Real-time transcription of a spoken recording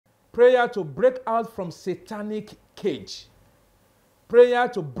Prayer to break out from satanic cage. Prayer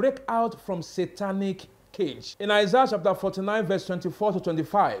to break out from satanic cage. In Isaiah chapter 49, verse 24 to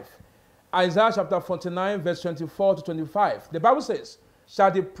 25, Isaiah chapter 49, verse 24 to 25, the Bible says,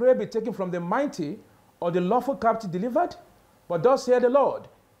 shall the prey be taken from the mighty, or the lawful captive delivered? But thus saith the Lord,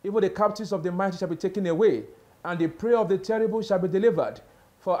 even the captives of the mighty shall be taken away, and the prey of the terrible shall be delivered.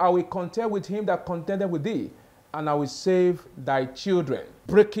 For I will contend with him that contended with thee, and I will save thy children.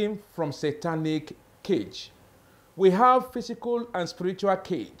 Breaking from satanic cage. We have physical and spiritual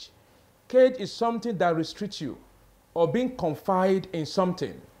cage. Cage is something that restricts you, or being confined in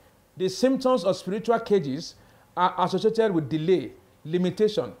something. The symptoms of spiritual cages are associated with delay,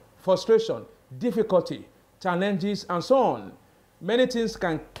 limitation, frustration, difficulty, challenges, and so on. Many things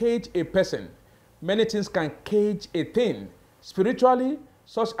can cage a person. Many things can cage a thing. Spiritually,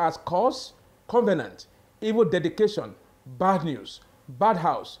 such as curse, covenant, evil dedication, bad news, bad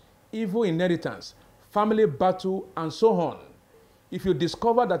house, evil inheritance, family battle, and so on. If you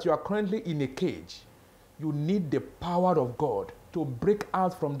discover that you are currently in a cage, you need the power of God to break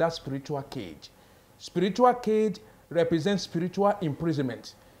out from that spiritual cage. Spiritual cage represents spiritual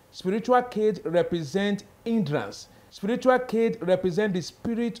imprisonment. Spiritual cage represents hindrance. Spiritual cage represents the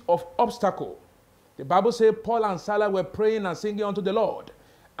spirit of obstacle. The Bible says Paul and Silas were praying and singing unto the Lord,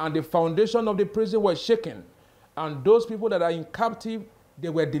 and the foundation of the prison was shaken, and those people that are in captive, they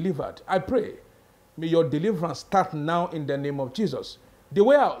were delivered. I pray, may your deliverance start now in the name of Jesus. The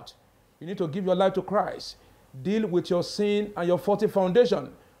way out, you need to give your life to Christ. Deal with your sin and your faulty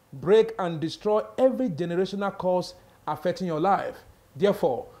foundation. Break and destroy every generational cause affecting your life.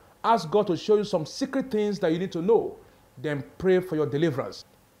 Therefore, ask God to show you some secret things that you need to know. Then pray for your deliverance.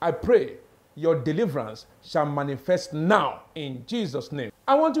 I pray your deliverance shall manifest now in Jesus' name.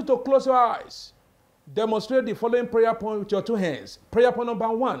 I want you to close your eyes. Demonstrate the following prayer point with your two hands. Prayer point number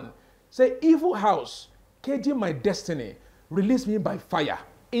 1. Say, evil house, caging my destiny, release me by fire.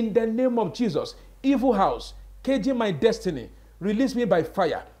 In the name of Jesus, evil house, caging my destiny, release me by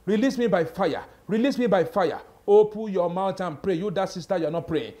fire. Release me by fire. Release me by fire. Open your mouth and pray. You, that sister, you're not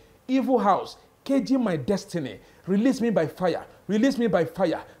praying. Evil house, caging my destiny, release me by fire. Release me by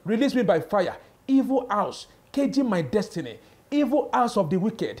fire. Release me by fire. Evil house, caging my destiny. Evil house of the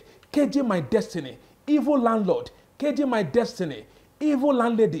wicked, caging my destiny. Evil landlord, caging my destiny. Evil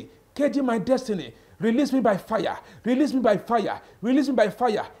landlady, caging my destiny. Release me by fire. Release me by fire. Release me by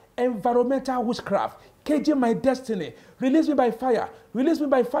fire. Environmental witchcraft, caging my destiny. Release me by fire. Release me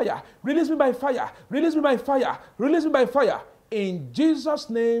by fire. Release me by fire. Release me by fire. Release me by fire. In Jesus'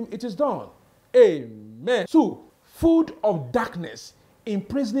 name it is done. Amen. 2. Food of darkness,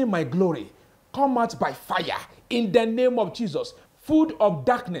 imprisoning my glory, come out by fire. In the name of Jesus. Food of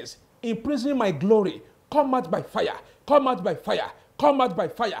darkness, imprisoning my glory, come out by fire. Come out by fire. Come out by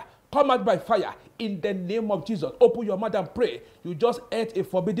fire. Come out by fire. In the name of Jesus. Open your mouth and pray. You just ate a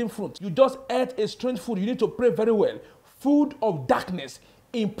forbidden fruit. You just ate a strange food. You need to pray very well. Food of darkness,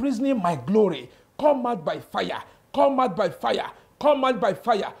 imprisoning my glory, come out by fire. Come out by fire. Come out by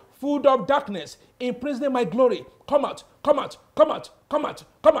fire. Food of darkness, imprisoning my glory. Come out. Come out. Come out. Come out.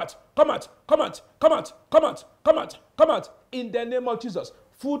 Come out. Come out. Come out. Come out. Come out. Come out. Come out. In the name of Jesus.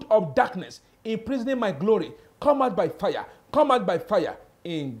 Food of darkness, imprisoning my glory. Come out by fire. Come out by fire.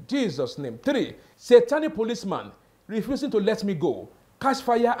 In Jesus' name. 3. Satanic policeman, refusing to let me go, catch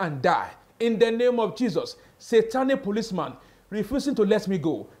fire and die. In the name of Jesus. Satanic policeman, refusing to let me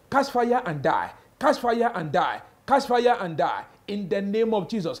go, catch fire and die. Catch fire and die. Catch fire and die. In the name of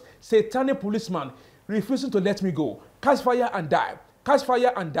Jesus. Satanic policeman, refusing to let me go, catch fire and die. Catch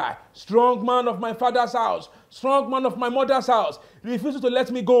fire and die. Strong man of my father's house, strong man of my mother's house, refusing to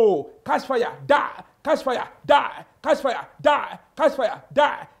let me go, catch fire, die. Catch fire, die. Catch fire, die. Catch fire,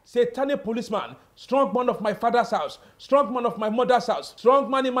 die. Satanic policeman, strong man of my father's house, strong man of my mother's house, strong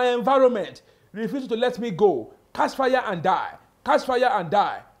man in my environment, refusing to let me go, catch fire and die. Catch fire and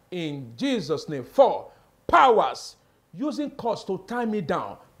die. In Jesus' name. 4. Powers, using cords to tie me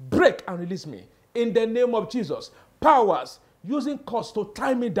down, break and release me. In the name of Jesus. Powers, using cords to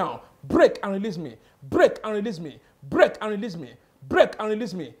tie me down, break and release me. Break and release me. Break and release me. Break and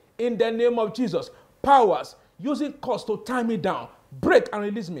release me. In the name of Jesus. Powers, using cords to tie me down, break and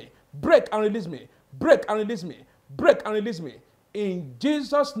release me. Break and release me. Break and release me. Break and release me. In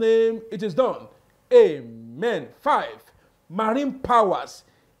Jesus' name it is done. Amen. 5. Marine powers,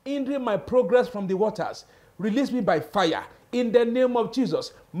 hindering my progress from the waters, release me by fire. In the name of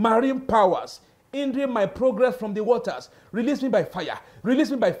Jesus. Marine powers, hindering my progress from the waters, release me by fire.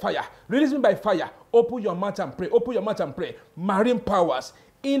 Release me by fire. Release me by fire. Open your mouth and pray. Open your mouth and pray. Marine powers,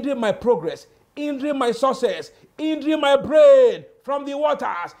 hindering my progress, hindering my success, hindering my brain from the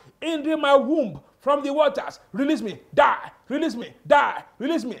waters, hindering my womb from the waters. Release me, die, release me, die,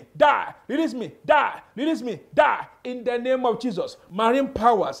 release me, die, release me, die, release me, die. In the name of Jesus. Marine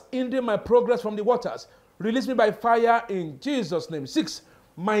powers hindering my progress from the waters. Release me by fire in Jesus' name. 6,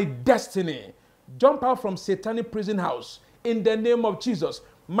 my destiny. Jump out from satanic prison house in the name of Jesus.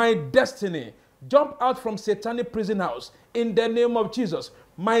 My destiny. Jump out from satanic prison house in the name of Jesus.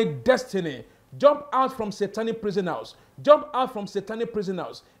 My destiny. Jump out from satanic prison house. Jump out from satanic prison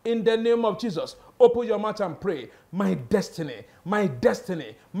house in the name of Jesus. Open your mouth and pray. My destiny, my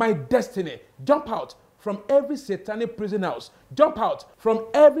destiny, my destiny. Jump out from every satanic prison house. Jump out from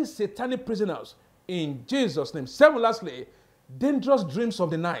every satanic prison house in Jesus' name. 7, lastly, dangerous dreams of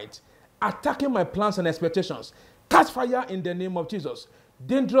the night attacking my plans and expectations. Catch fire in the name of Jesus.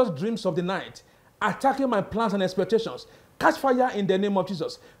 Dangerous dreams of the night attacking my plans and expectations. Catch fire in the name of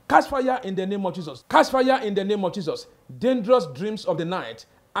Jesus. Catch fire in the name of Jesus. Catch fire in the name of Jesus. Dangerous dreams of the night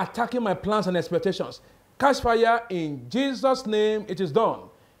attacking my plans and expectations. Catch fire in Jesus' name. It is done.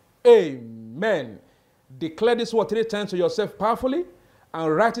 Amen. Declare this word 3 times to yourself powerfully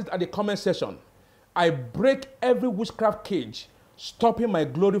and write it at the comment section. I break every witchcraft cage stopping my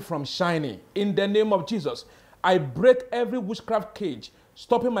glory from shining. In the name of Jesus. I break every witchcraft cage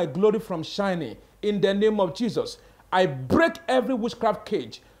stopping my glory from shining. In the name of Jesus. I break every witchcraft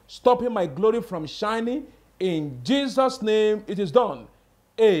cage stopping my glory from shining. In Jesus' name it is done.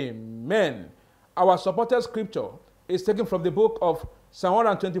 Amen. Our supported scripture is taken from the book of Psalm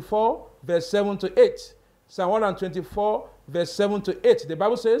 124, verse 7 to 8. Psalm 124, verse 7 to 8. The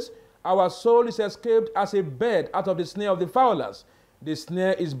Bible says, our soul is escaped as a bird out of the snare of the fowlers. The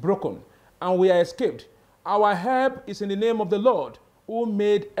snare is broken, and we are escaped. Our help is in the name of the Lord, who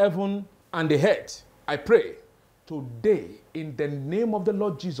made heaven and the earth. I pray today, in the name of the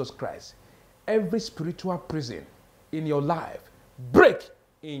Lord Jesus Christ, every spiritual prison in your life, break.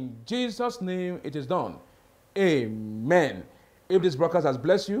 In Jesus' name it is done. Amen. If this broadcast has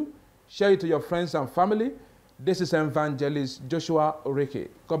blessed you, share it to your friends and family. This is Evangelist Joshua Oreke.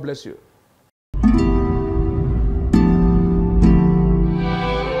 God bless you.